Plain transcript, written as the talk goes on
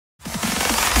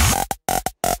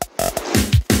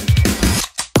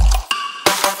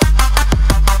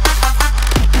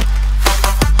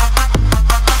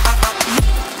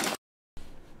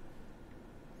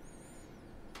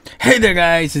Hey there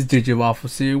guys, it's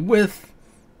DjWafflez here with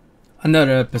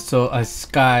another episode of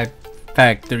Sky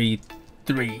Factory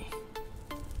 3.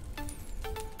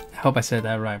 I hope I said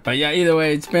that right. But yeah, either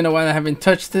way, it's been a while I haven't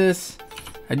touched this.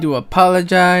 I do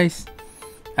apologize.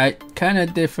 I kind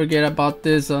of did forget about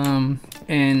this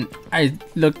and I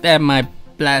looked at my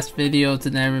last videos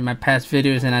and my past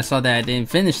videos and I saw that I didn't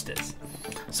finish this.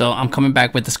 So I'm coming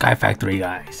back with the Sky Factory,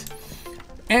 guys.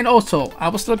 And also, I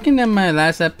was looking at my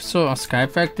last episode of Sky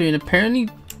Factory and apparently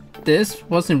this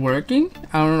wasn't working.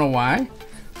 I don't know why.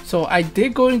 So I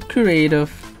did go in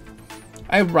creative.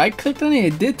 I right clicked on it,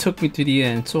 it did took me to the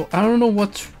end. So I don't know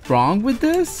what's wrong with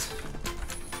this.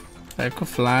 I could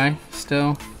fly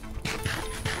still.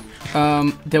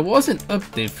 There was an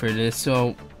update for this,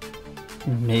 so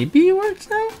maybe it works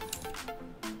now?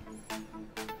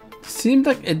 Seems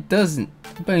like it doesn't,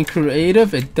 but in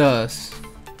creative it does.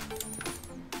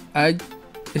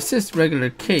 It's just regular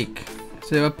cake.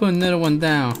 So if I put another one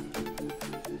down,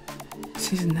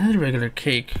 this is another regular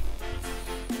cake.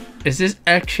 Is this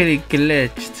actually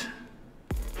glitched?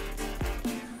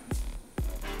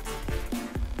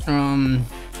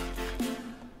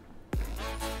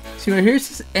 See right here, it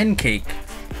says end cake.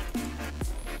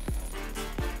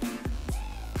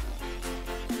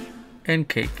 End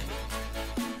cake.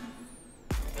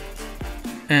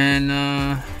 And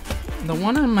the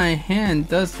one on my hand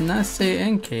does not say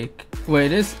end cake.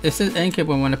 Wait, it says end cake,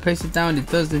 but when I place it down, it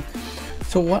doesn't.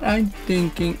 So what I'm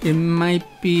thinking, it might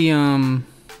be the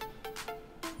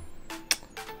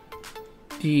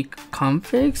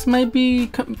configs might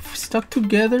be stuck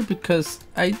together, because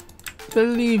I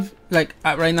believe, like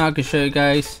right now I can show you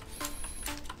guys.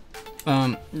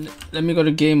 Let me go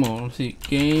to game mode. Let's see,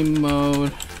 game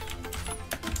mode.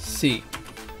 See.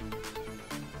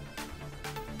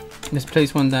 Let's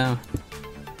place one down.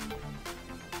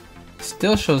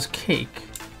 Still shows cake.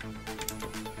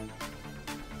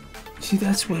 See,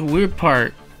 that's the weird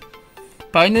part.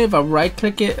 But I know if I right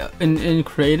click it in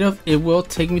creative, it will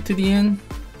take me to the end.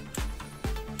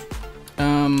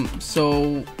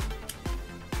 So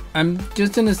I'm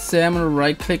just gonna say I'm gonna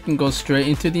right click and go straight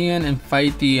into the end and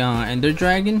fight the Ender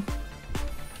Dragon,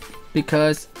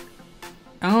 because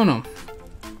I don't know.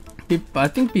 I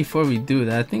think before we do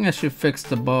that, I think I should fix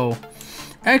the bow.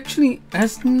 Actually,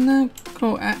 that's not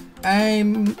go. I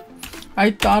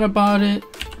thought about it,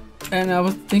 and I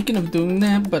was thinking of doing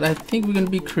that, but I think we're gonna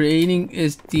be creating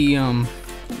is the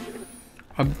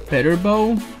a better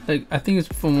bow. Like I think it's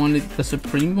from one of the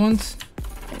Supreme ones.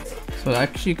 So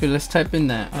actually, let's type in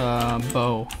that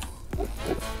bow.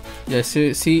 Yeah,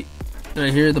 see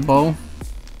right here, the bow.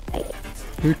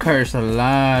 It requires a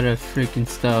lot of freaking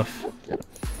stuff.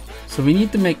 So we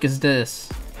need to make is this.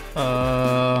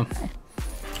 So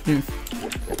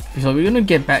we're gonna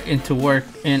get back into work,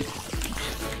 and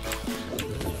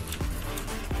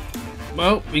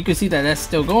well, we can see that that's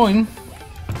still going.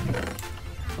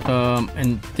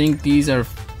 And think these are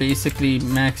basically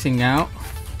maxing out.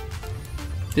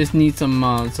 This needs some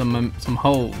holes.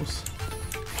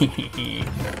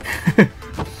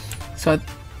 So I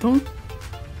don't.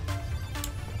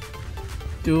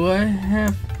 Do I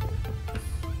have?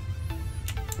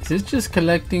 Is this just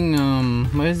collecting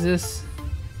what is this?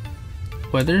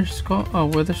 Weather skull? Oh,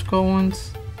 weather skull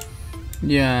ones?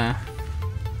 Yeah.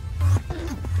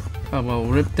 Oh well,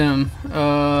 rip them.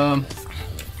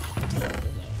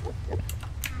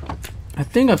 I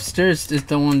think upstairs is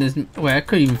the one that's. Wait, I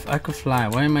could fly.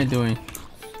 What am I doing?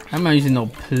 I'm not using no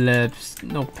pleb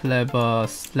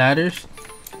ladders.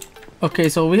 Okay,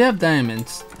 so we have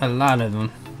diamonds, a lot of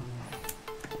them.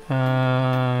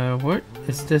 What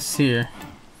is this here?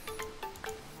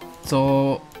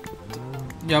 So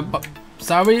yeah, but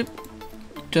sorry,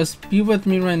 just be with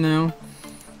me right now.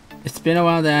 It's been a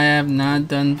while that I have not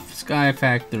done Sky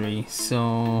Factory,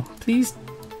 so please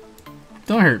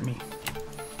don't hurt me.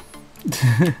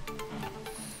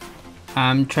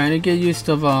 I'm trying to get used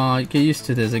to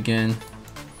this again.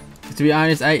 To be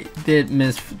honest, I did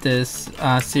miss this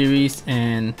series,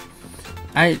 and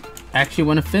I actually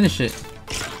want to finish it.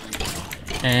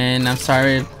 And I'm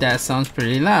sorry if that sounds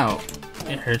pretty loud.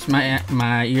 It hurts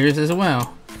my ears as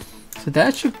well. So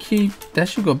that should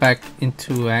go back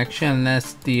into action,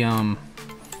 unless the I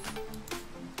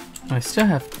still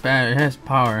have battery. It has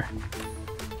power.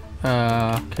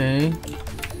 Okay.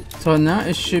 So now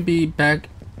it should be back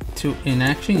to in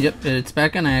action. Yep, it's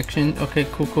back in action. Okay,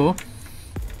 cool.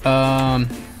 But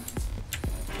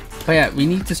yeah, we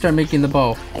need to start making the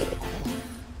bow.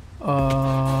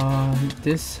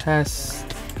 This has.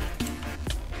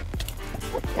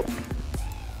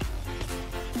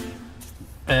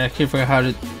 I actually forgot how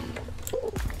to.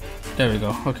 There we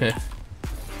go. Okay.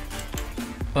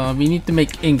 we need to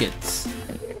make ingots.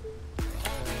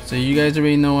 So you guys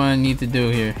already know what I need to do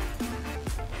here.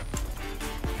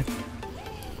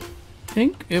 I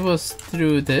think it was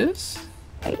through this.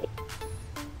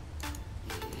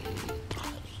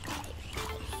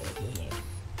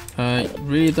 I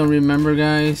really don't remember,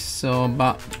 guys, so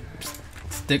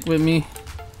stick with me.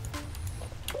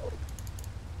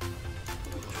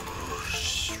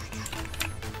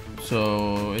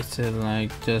 So it said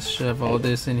like just shove all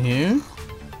this in here.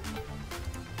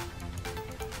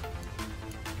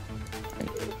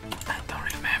 I don't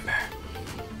remember.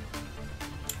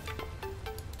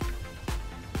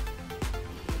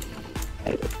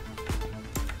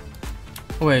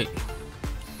 Wait,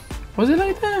 was it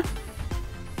like that?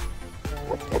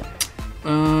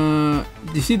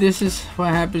 You see, this is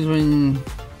what happens when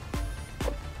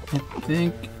I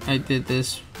think I did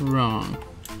this wrong.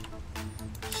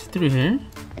 Is it through here?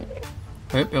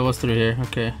 Yep, it was through here.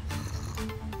 Okay.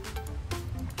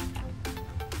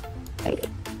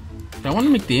 I want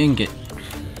to make the ingot,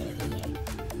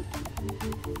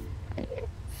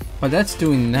 but that's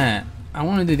doing that. I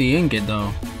want to do the ingot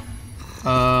though.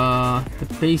 The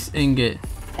base ingot.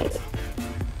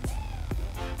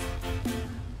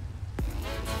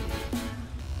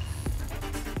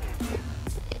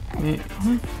 Wait,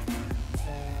 what?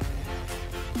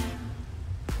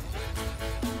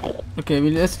 Okay,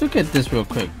 let's look at this real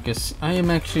quick, because I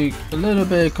am actually a little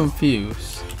bit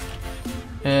confused.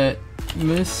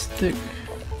 Mystic.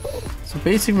 So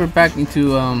basically, we're back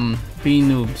into being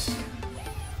noobs.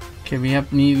 Okay, we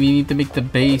need to make the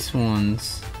base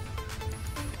ones.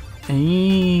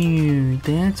 Ew,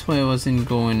 that's why it wasn't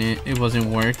going. It wasn't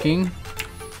working.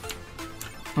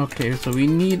 Okay, so we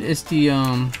need is the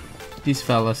these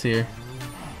fellas here.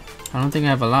 I don't think I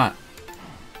have a lot.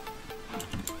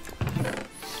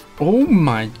 Oh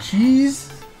my jeez.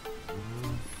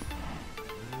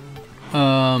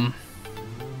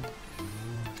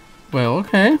 Well,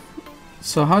 okay.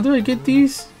 So how do I get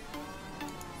these?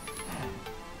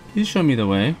 Please show me the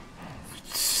way.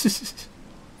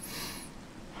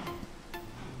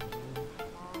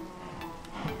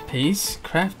 Paste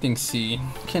crafting seed.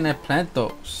 Can I plant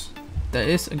those? That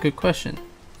is a good question.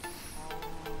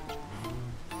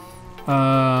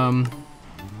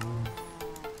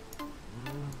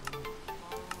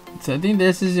 So I think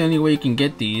this is the only way you can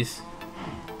get these.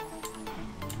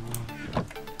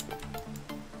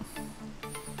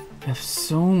 I have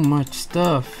so much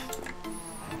stuff.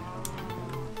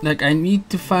 Like, I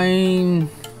need to find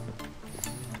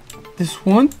this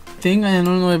one thing. I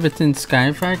don't know if it's in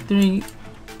Sky Factory.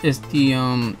 Is the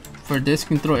for this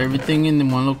can throw everything in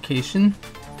one location.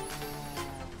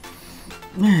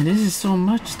 Man, this is so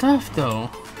much stuff though.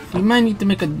 We might need to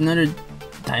make another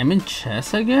diamond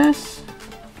chest, I guess.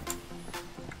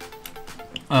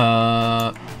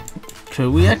 Could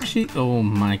we actually? Oh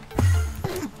my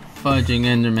fudging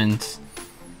endermans.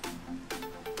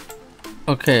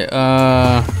 Okay,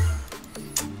 I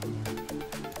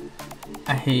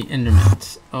hate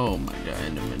endermans. Oh my god,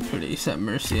 enderman, please have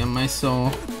mercy on my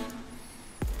soul.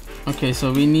 Okay,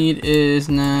 so we need is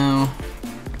now.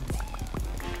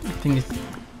 I think it's.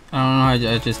 I don't know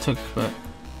how I just took, but.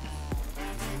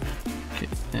 Okay,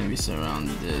 let me surround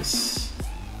this.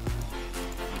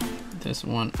 There's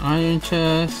one iron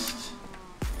chest.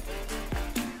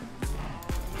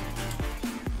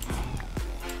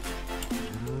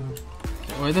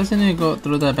 Why doesn't it go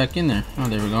throw that back in there? Oh,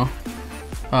 there we go.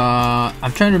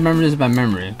 I'm trying to remember this by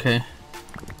memory, okay?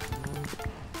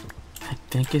 I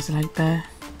think it's like that.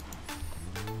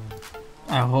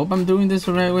 I hope I'm doing this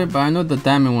the right way, but I know the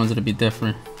diamond ones will be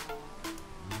different.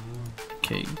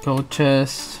 Okay, gold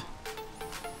chest.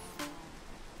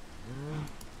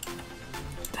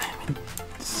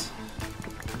 Diamonds.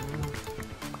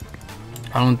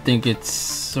 I don't think it's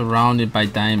surrounded by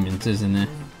diamonds, isn't it?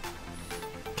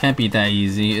 Can't be that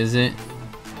easy, is it?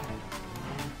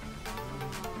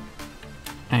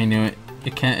 I knew it.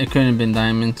 It couldn't have been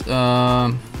diamonds.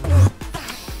 Oh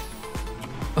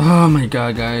my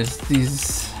god, guys.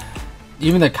 These.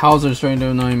 Even the cows are starting to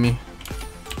annoy me.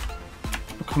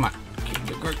 Oh, come on.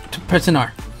 Person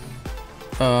R.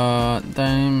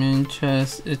 Diamond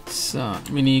chest. It's,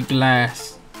 we need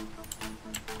glass.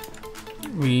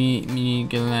 We need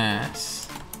glass.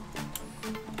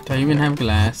 Do I even have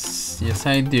glass? Yes,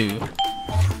 I do.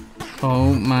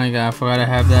 Oh my god, I forgot I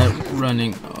have that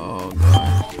running. Oh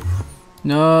god.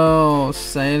 No,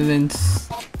 silence.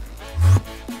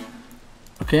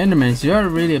 Okay, Endermans, you are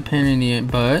really a pain in the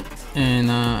butt,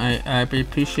 and I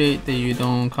appreciate that you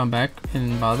don't come back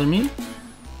and bother me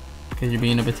because you're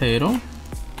being a potato.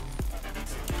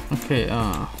 Okay,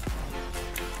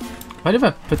 What if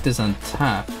I put this on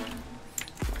top?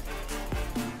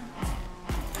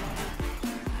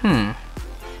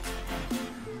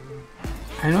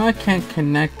 I know I can't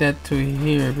connect that to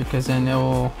here because then it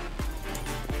will...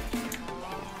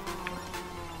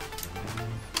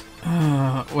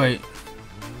 wait.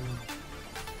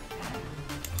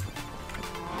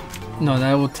 No,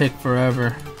 that will take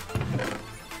forever.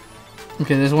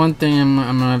 Okay, there's one thing I'm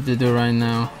gonna have to do right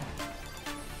now.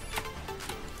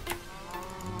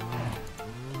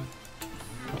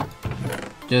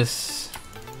 Just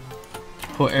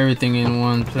put everything in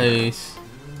one place.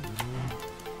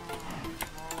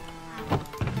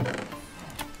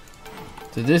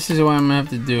 So this is what I'm gonna have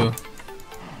to do.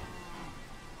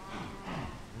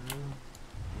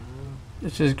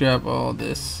 Let's just grab all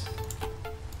this.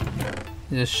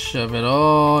 Just shove it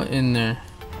all in there.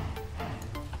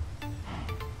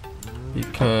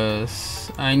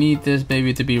 Because I need this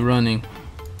baby to be running.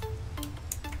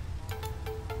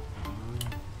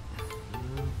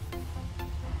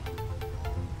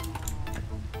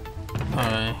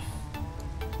 Alright.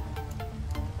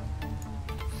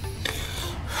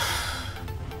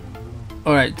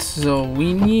 Alright, so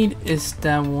we need is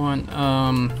that one,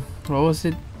 what was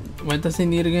it? What does it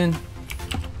need again?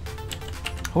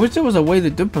 I wish there was a way to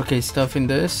duplicate stuff in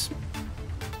this.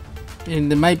 And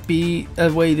there might be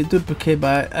a way to duplicate,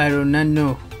 but I do not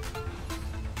know.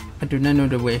 I do not know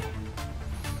the way.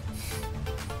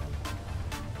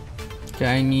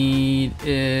 Okay, I need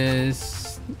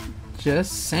is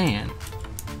just sand.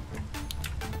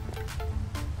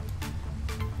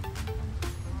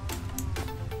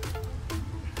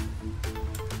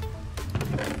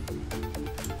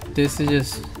 This is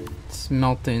just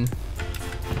smelting.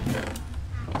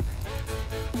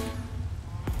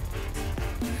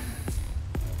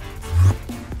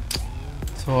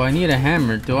 So I need a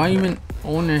hammer. Do I even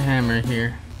own a hammer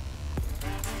here?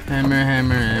 Hammer,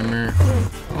 hammer, hammer.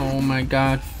 Oh my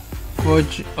god.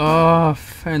 Fudge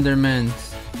off,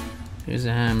 Endermans. Here's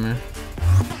a hammer.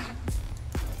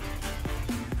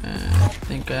 I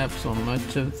think I have so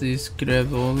much of this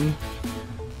gravel.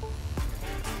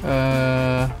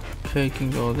 Okay, can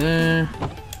go there.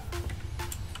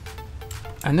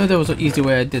 I know there was an easy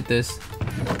way I did this.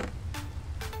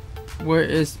 Where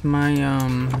is my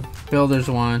builder's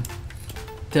wand?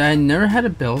 Did I never had a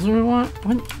builder's wand?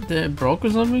 What? Did it broke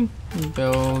or something?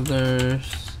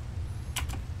 Builder's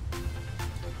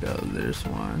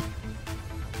wand.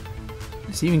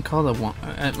 It's even called a wand.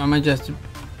 I might just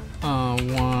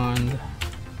wand.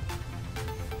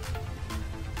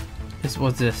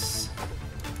 What's this?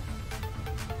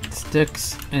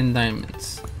 Sticks and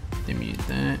diamonds. Give me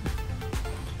that.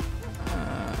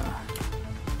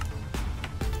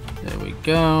 There we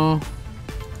go.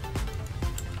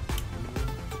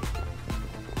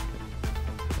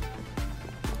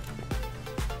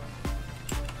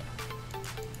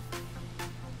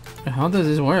 How does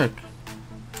this work?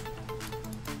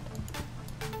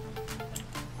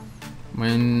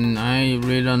 When I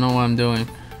really don't know what I'm doing.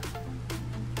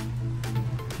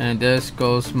 And this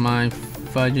goes my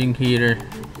fudging heater.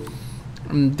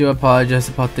 I do apologize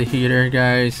about the heater,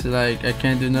 guys. Like, I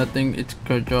can't do nothing. It's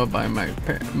controlled by my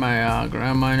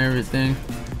grandma and everything.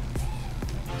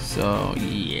 So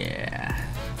yeah.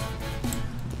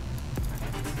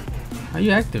 How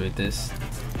you activate this?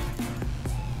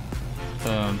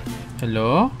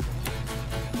 Hello?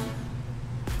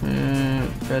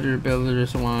 Better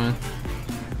builders one.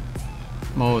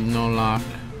 Mode no lock.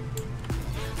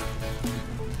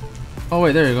 Oh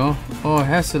wait, there you go. Oh, it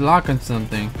has to lock on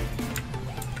something.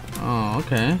 Oh,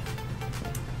 okay.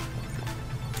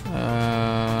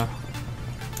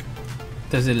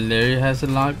 Does it literally has a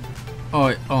lock?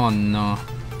 Oh, oh no.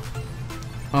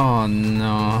 Oh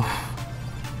no.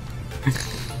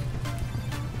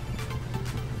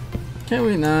 Can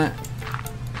we not?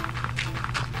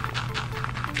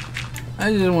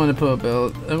 I just want to put a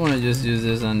belt. I want to just use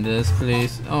this on this,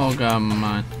 please. Oh god,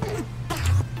 man.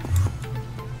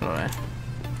 Alright.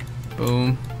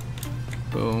 Boom.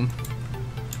 Boom.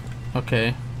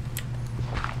 Okay.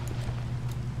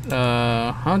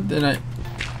 How did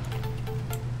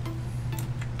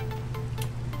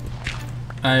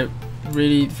I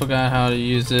really forgot how to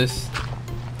use this.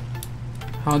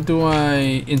 How do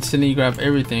I instantly grab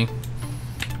everything?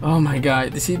 Oh my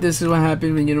god. See, this is what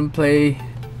happens when you don't play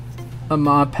a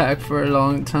mod pack for a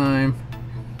long time.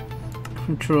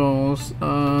 Controls.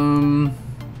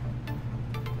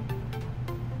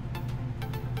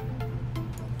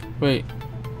 Wait.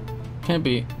 Can't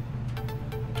be.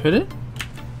 Could it?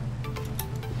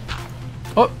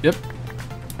 Oh, yep.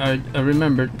 I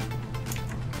remembered.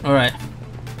 Alright.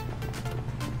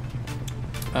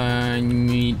 I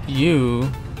need you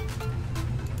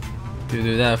to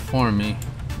do that for me.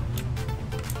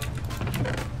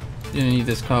 You need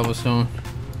this cobblestone.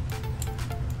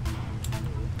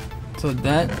 So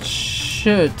that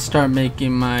should start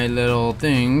making my little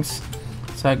things.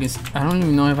 So I can. I don't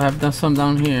even know if I've done some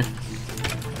down here.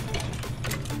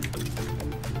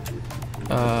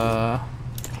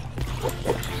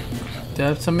 Do I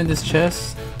have some in this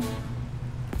chest?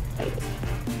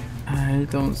 I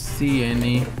don't see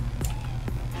any.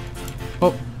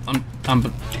 Oh, I'm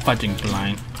fudging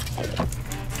blind.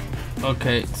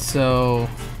 Okay, so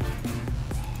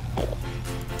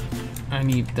I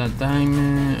need that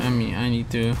diamond. I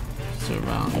need to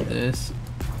surround this.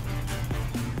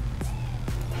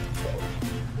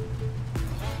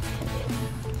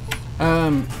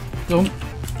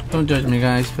 Don't judge me,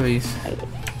 guys, please.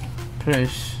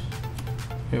 Please.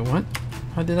 Wait, what?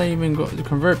 How did I even go to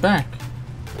convert back?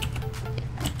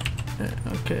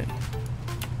 Okay.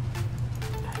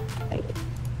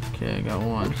 Okay, I got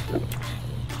one.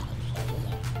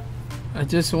 I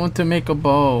just want to make a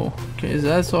bow. Okay, is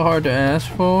that so hard to ask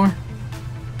for?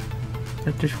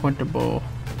 I just want the bow.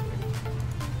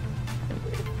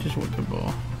 Just want the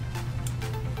bow.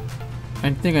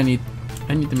 I think I need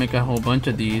to make a whole bunch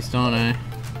of these, don't I?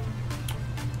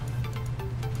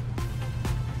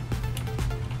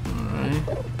 Alright.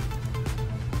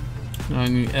 Now I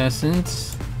need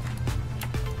essence.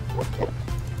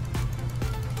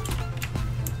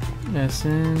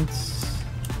 Essence.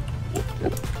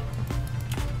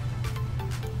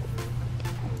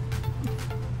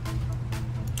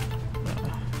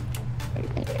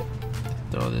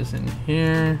 Throw this in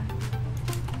here.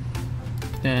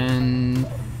 Then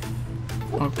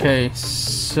okay,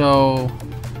 so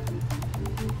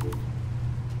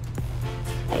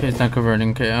okay, it's not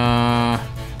converting. Okay,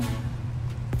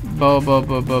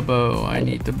 bow. I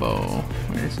need the bow.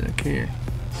 Where is it? Here.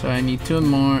 So I need two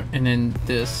more, and then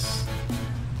this.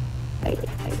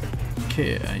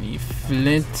 Okay, I need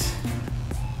flint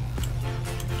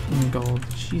and gold.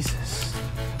 Jesus.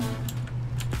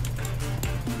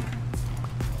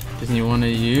 Just need one of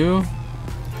you.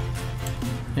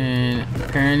 And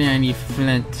apparently I need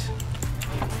flint.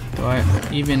 Do I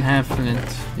even have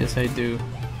flint? Yes, I do.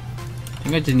 I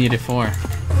think I just needed 4.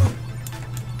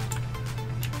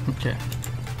 Okay.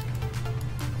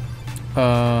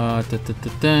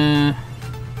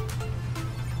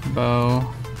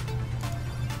 Bow.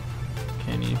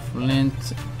 Okay, I need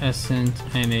flint, essence,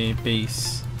 and a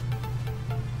base.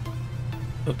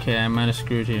 Okay, I might have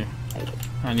screwed here.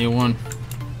 I need 1.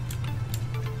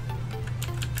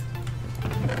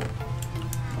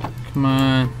 Come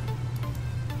on.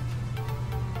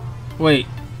 Wait.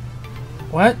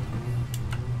 What?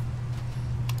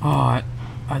 Oh,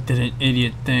 I did an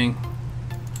idiot thing.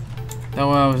 That's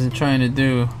what I wasn't trying to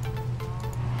do.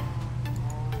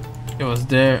 It was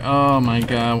there. Oh my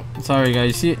god. Sorry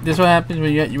guys. See, this is what happens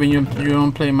when you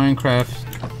don't play Minecraft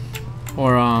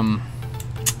or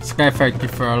Sky Factory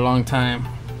for a long time.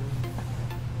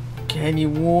 Okay, I need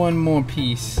 1 more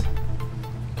piece.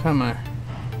 Come on.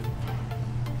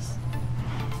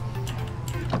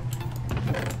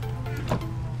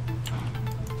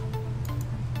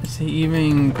 Is he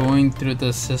even going through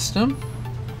the system?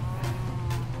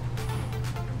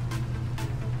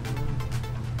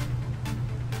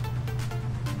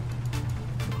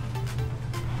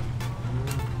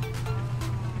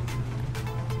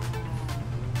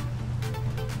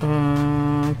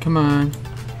 Come on.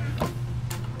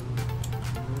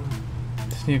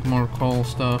 Just need more coal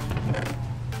stuff.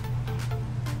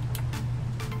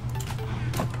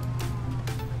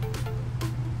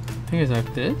 I think it's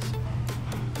like this.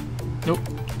 Nope,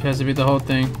 it has to be the whole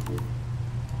thing.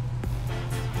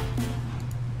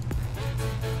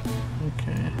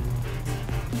 Okay.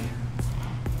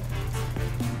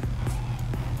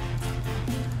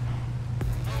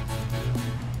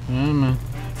 Oh man.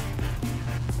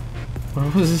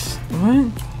 What was this?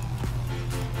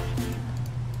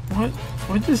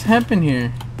 What just happened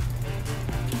here?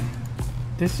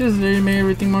 This just literally made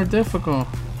everything more difficult.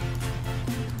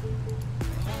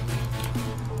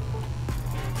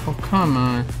 Oh, come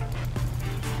on.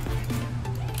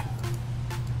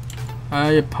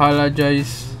 I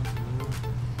apologize.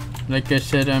 Like I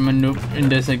said, I'm a noob in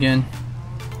this again.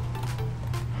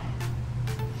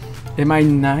 Am I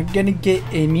not gonna get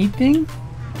anything?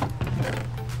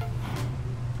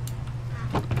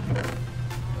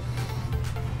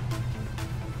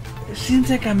 It seems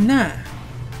like I'm not.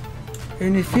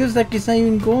 And it feels like it's not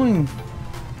even going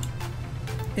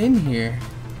in here.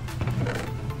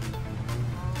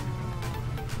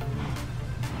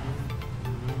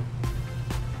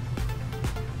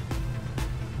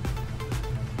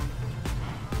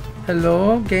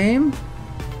 Hello, game?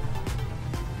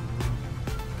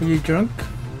 Are you drunk?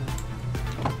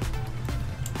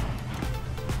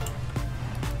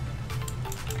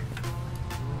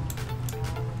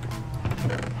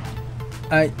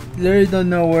 I literally don't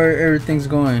know where everything's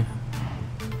going.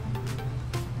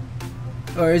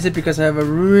 Or is it because I have a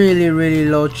really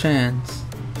low chance?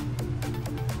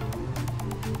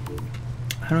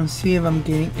 I don't see if I'm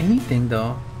getting anything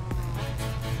though.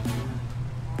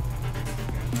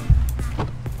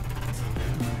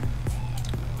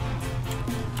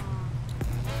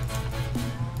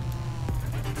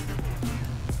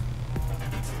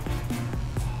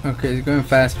 Okay, it's going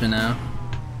faster now.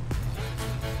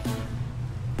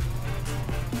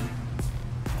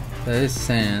 That is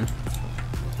sand.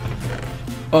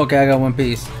 Okay, I got one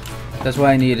piece. That's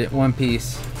why I need it. One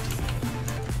piece.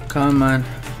 Come on.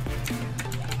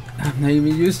 I'm not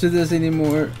even used to this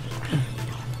anymore.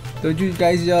 Don't you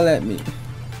guys yell at me.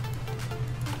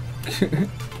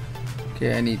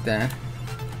 Okay, I need that.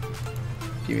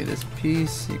 Give me this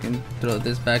piece. You can throw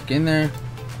this back in there.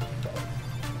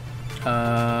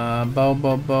 Bow.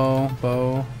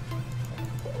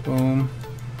 Boom.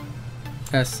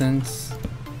 Essence.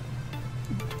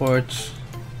 Torch.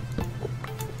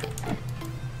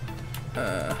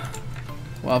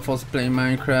 Waffles play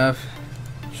Minecraft.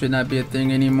 Should not be a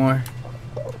thing anymore.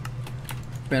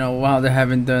 Been a while they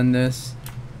haven't done this.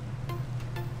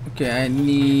 Okay, I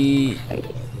need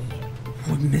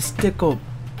mystical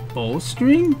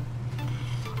bowstring.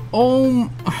 Oh.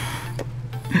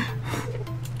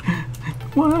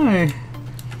 Why?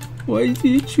 Why did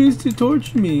you choose to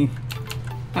torture me?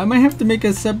 I might have to make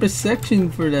a separate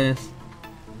section for this.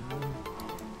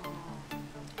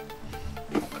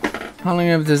 How long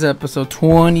is this episode?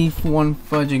 21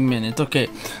 fudging minutes. Okay,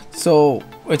 so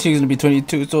which is gonna be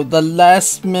 22. So the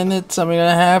last minutes I'm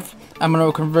gonna have, I'm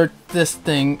gonna convert this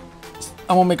thing.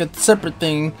 I'm gonna make a separate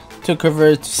thing to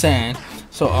convert it to sand.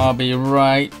 So I'll be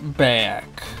right back.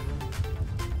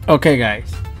 Okay,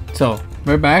 guys. So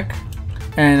we're back.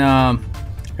 And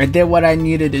I did what I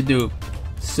needed to do.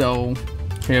 So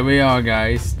here we are,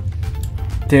 guys.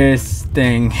 This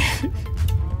thing.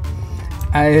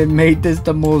 I made this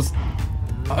the most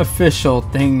official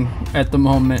thing at the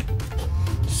moment.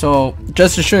 So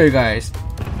just to show you guys,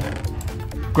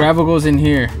 gravel goes in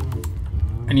here.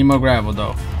 I need more gravel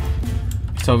though.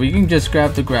 So we can just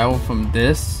grab the gravel from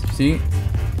this. See?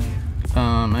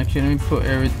 Actually, let me put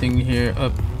everything here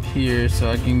up here so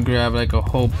I can grab like a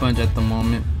whole bunch at the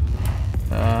moment.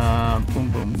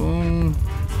 Boom.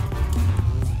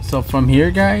 So from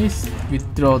here, guys, we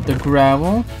throw the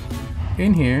gravel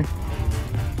in here.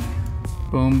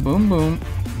 Boom.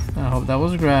 I hope that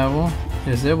was gravel.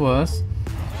 Yes, it was.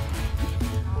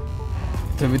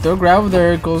 So we throw gravel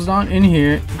there, it goes down in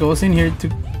here, goes in here to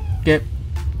get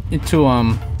into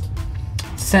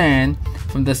sand.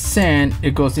 From the sand,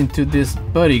 it goes into this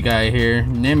buddy guy here.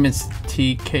 Name is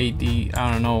TKD. I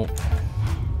don't know.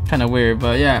 Kind of weird,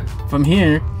 but yeah. From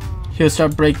here, he'll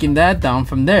start breaking that down.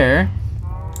 From there,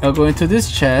 it'll go into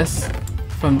this chest.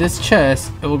 From this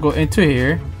chest, it will go into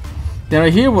here. Then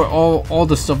right here, where all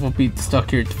the stuff will be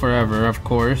stuck here forever, of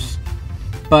course.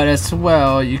 But as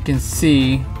well, you can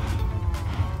see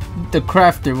the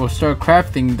crafter will start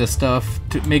crafting the stuff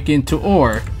to make it into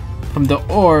ore. From the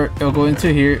ore, it'll go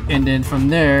into here, and then from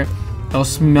there, it'll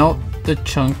smelt the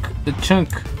chunk. The chunk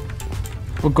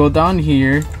will go down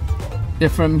here. Then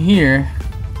from here,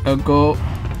 it'll go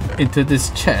into this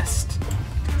chest.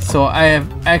 So I have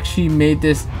actually made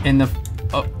this in the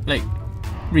like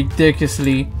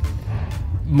ridiculously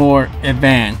more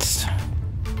advanced.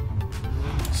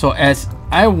 So as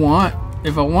I want,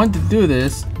 if I want to do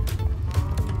this,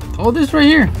 all this right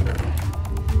here.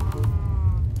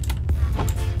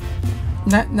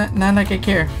 Not like I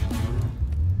care.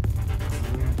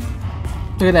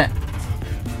 Look at that.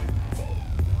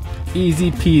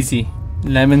 Easy peasy,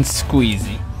 lemon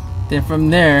squeezy. Then from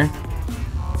there,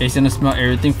 it's gonna smell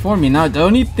everything for me. Now the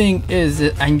only thing is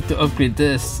that I need to upgrade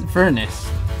this furnace.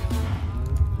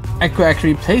 I could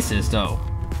actually place this though.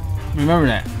 Remember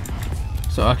that.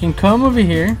 So I can come over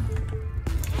here.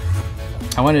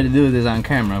 I wanted to do this on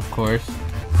camera, of course.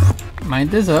 Mine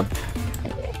this up.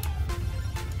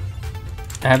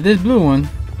 I have this blue one.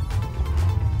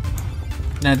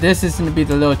 Now this is gonna be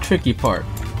the little tricky part.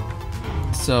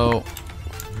 So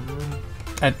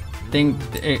I think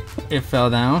it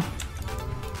fell down.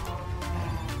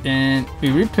 And we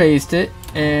replaced it,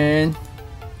 and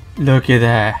look at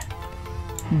that.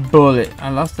 Bullet. I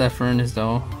lost that furnace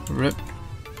though. Rip.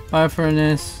 Bye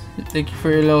furnace. Thank you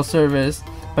for your little service.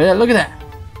 But yeah, look at that.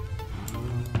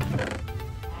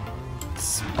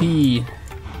 Speed.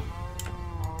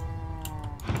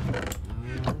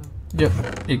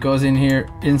 Yep, it goes in here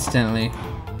instantly.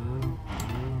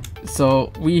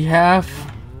 So we have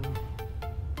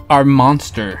our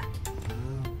monster.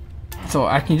 So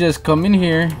I can just come in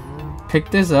here, pick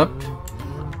this up,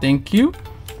 thank you,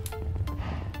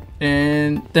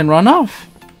 and then run off.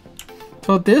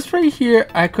 So this right here,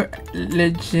 I could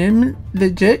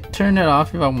legit turn it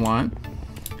off if I want,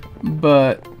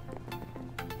 but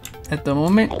at the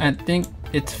moment I think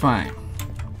it's fine.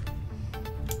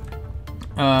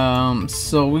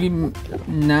 So we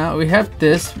have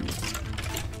this. We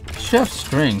should have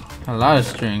string, a lot of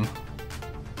string.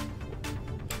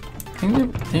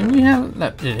 Think we have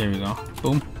left. Yeah, here we go.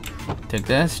 Boom. Take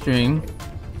that string.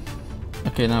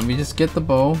 Okay, now we just get the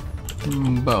bow.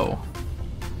 Bow.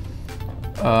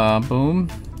 Boom.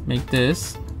 Make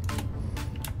this.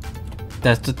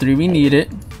 That's the 3 we needed.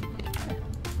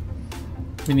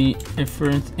 We need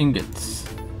inference ingots.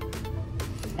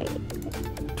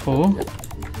 Pull.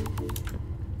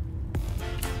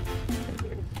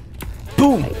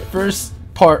 Boom! First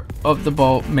part of the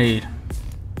bow made.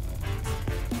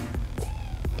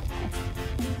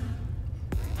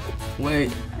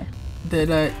 Wait,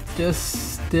 did I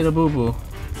just did a boo-boo?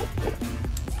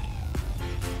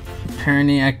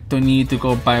 Apparently I don't need to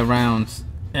go by rounds.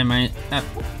 Am I?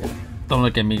 Don't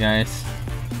look at me, guys.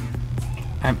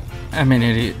 I'm an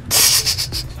idiot.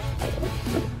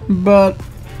 But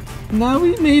now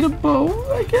we made a bow.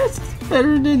 I guess it's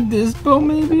better than this bow,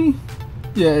 maybe.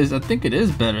 Yes, I think it is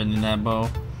better than that bow.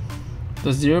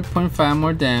 Does 0.5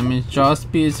 more damage. Draw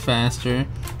speed is faster.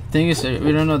 The thing is,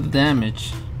 we don't know the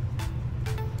damage.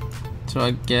 So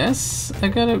I guess I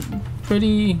got a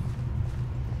pretty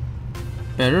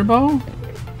better bow.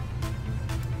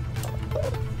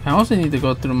 I also need to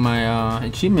go through my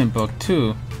achievement book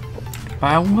too. But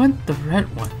I want the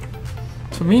red one.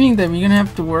 So meaning that we're gonna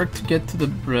have to work to get to the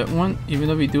red one, even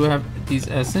though we do have these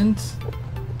essence.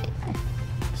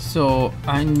 So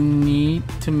I need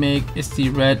to make it's the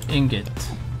red ingot.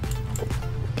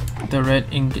 The red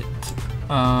ingot.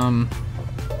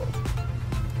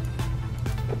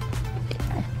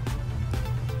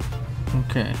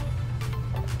 Okay.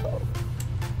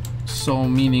 So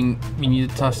meaning we need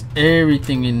to toss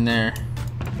everything in there.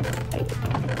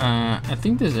 I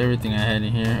think there's everything I had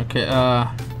in here. Okay,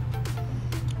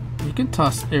 we can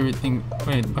toss everything.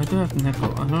 Wait, I do have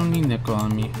nickel. I don't need nickel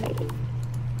on me.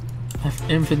 I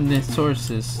have infinite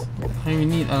sources. I don't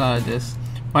need a lot of this.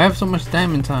 Why I have so much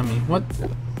diamonds on me? What?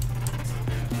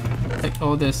 Like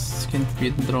all this can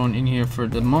be thrown in here for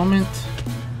the moment.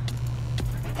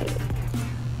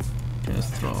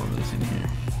 Just throw all this in here.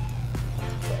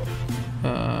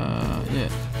 Yeah.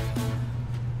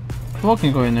 What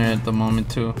can go in there at the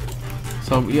moment too.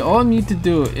 So we all need to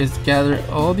do is gather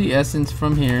all the essence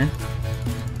from here.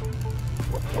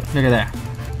 Look at that.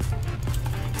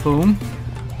 Boom.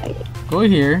 Go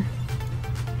here.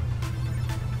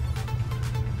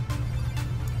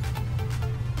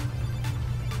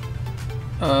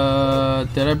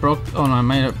 Did I broke? Oh no, I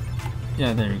might have.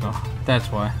 Yeah, there you go. That's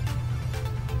why.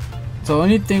 So the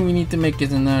only thing we need to make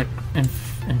is another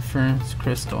inference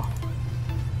crystal.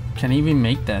 Can I even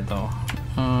make that though?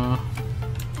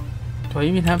 Do I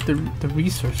even have the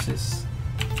resources?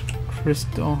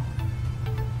 Crystal.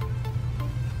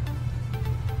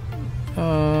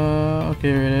 Okay,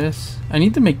 here it is. I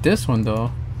need to make this one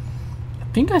though. I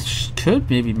think I could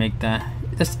maybe make that.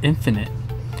 That's infinite.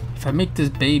 If I make this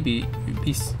baby, it'd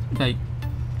be like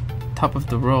top of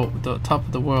the world. The top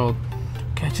of the world.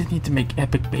 Okay, I just need to make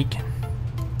epic bacon.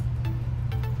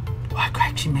 Well, I could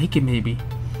actually make it maybe,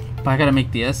 but I gotta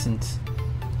make the essence.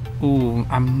 Ooh,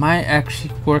 I might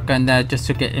actually work on that just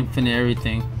to get infinite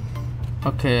everything.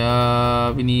 Okay,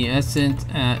 we need essence,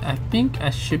 and I think I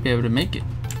should be able to make it.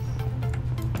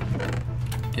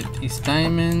 Get these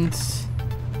diamonds.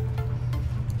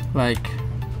 Like,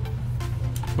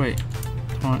 wait,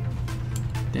 come on.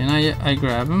 Didn't I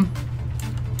grab them?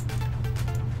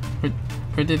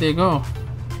 Where did they go?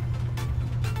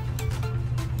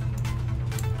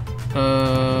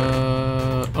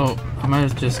 Oh, I might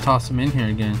have just tossed them in here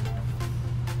again.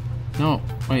 No,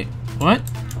 wait, what?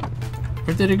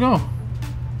 Where did it go?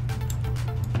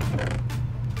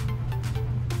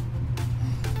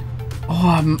 Oh,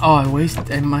 I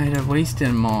might have wasted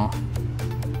them all.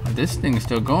 Oh, this thing is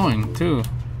still going too.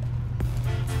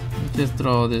 Just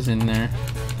throw all this in there.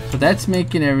 So that's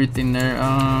making everything there.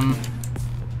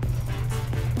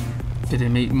 Did it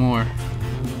make more?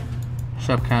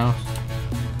 Shop cows.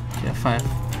 Yeah, 5.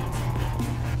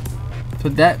 So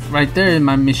that right there,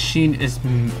 my machine is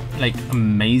like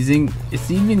amazing. It's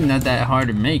even not that hard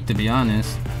to make, to be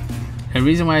honest. The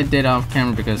reason why I did it off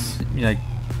camera because like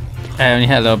I only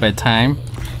had a little bit of time.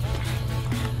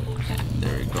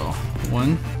 There we go.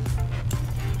 One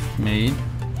made.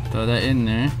 Throw that in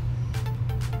there.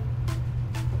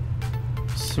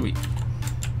 Sweet.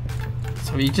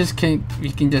 So we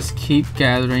can just keep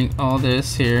gathering all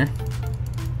this here.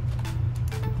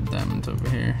 Diamonds over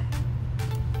here.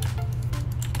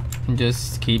 And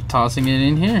just keep tossing it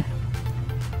in here.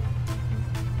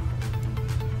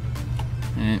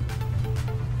 And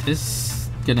this is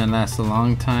gonna last a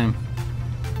long time.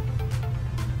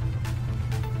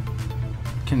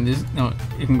 Can this, no,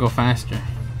 it can go faster.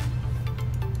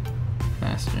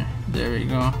 Faster. There we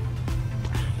go.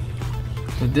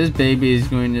 So this baby is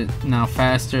going to now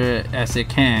faster as it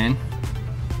can.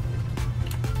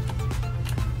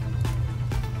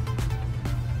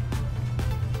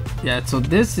 Yeah, so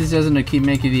this is just gonna keep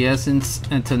making the essence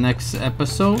until next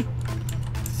episode.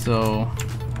 So,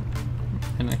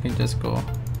 and I can just go.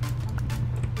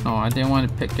 Oh, I didn't want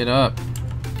to pick it up.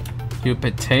 You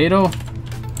potato.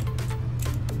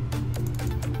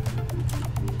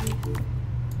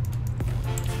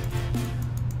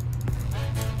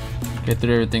 Get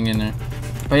through everything in there.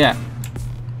 But yeah,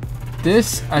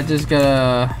 this I just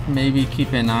gotta maybe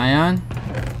keep an eye on.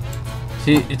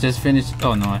 See, it just finished.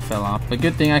 Oh no, I fell off. But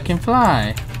good thing I can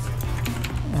fly.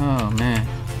 Oh man.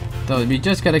 So we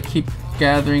just gotta keep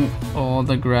gathering all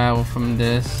the gravel from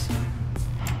this.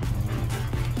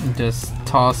 And just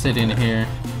toss it in here.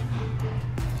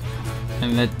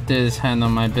 And let this handle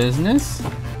my business.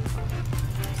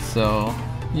 So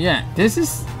yeah, this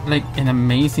is like an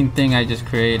amazing thing I just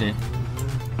created.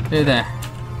 Look at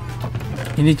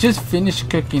that. And it just finished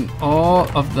cooking all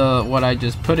of the what I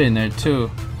just put in there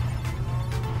too.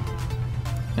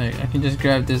 Like, I can just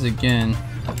grab this again.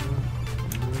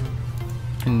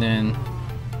 And then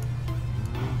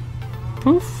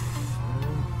poof.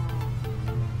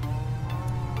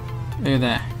 Look at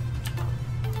that.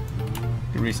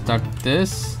 Restock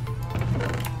this.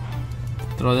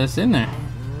 Throw this in there.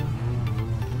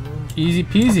 Easy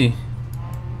peasy.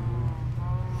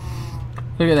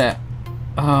 Look at that.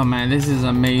 Oh man, this is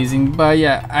amazing. But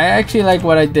yeah, I actually like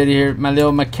what I did here. My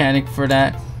little mechanic for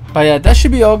that. But yeah, that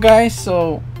should be all, guys.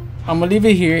 So I'm gonna leave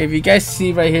it here. If you guys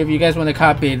see right here, if you guys want to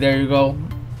copy it, there you go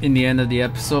in the end of the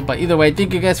episode. But either way,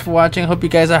 thank you guys for watching. Hope you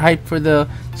guys are hyped for the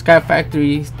Sky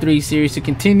Factory 3 series to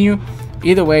continue.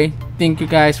 Either way, thank you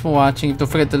guys for watching. Don't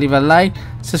forget to leave a like,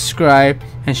 subscribe,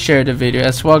 and share the video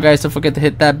as well, guys. Don't forget to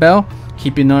hit that bell.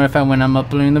 Keep you notified when I'm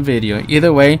uploading the video.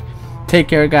 Either way, take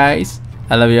care, guys.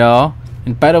 I love y'all.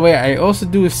 And by the way, I also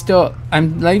do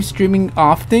I'm live streaming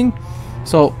often,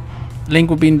 so link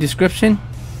will be in the description.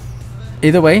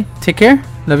 Either way, take care.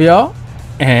 Love y'all,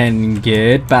 and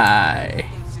goodbye.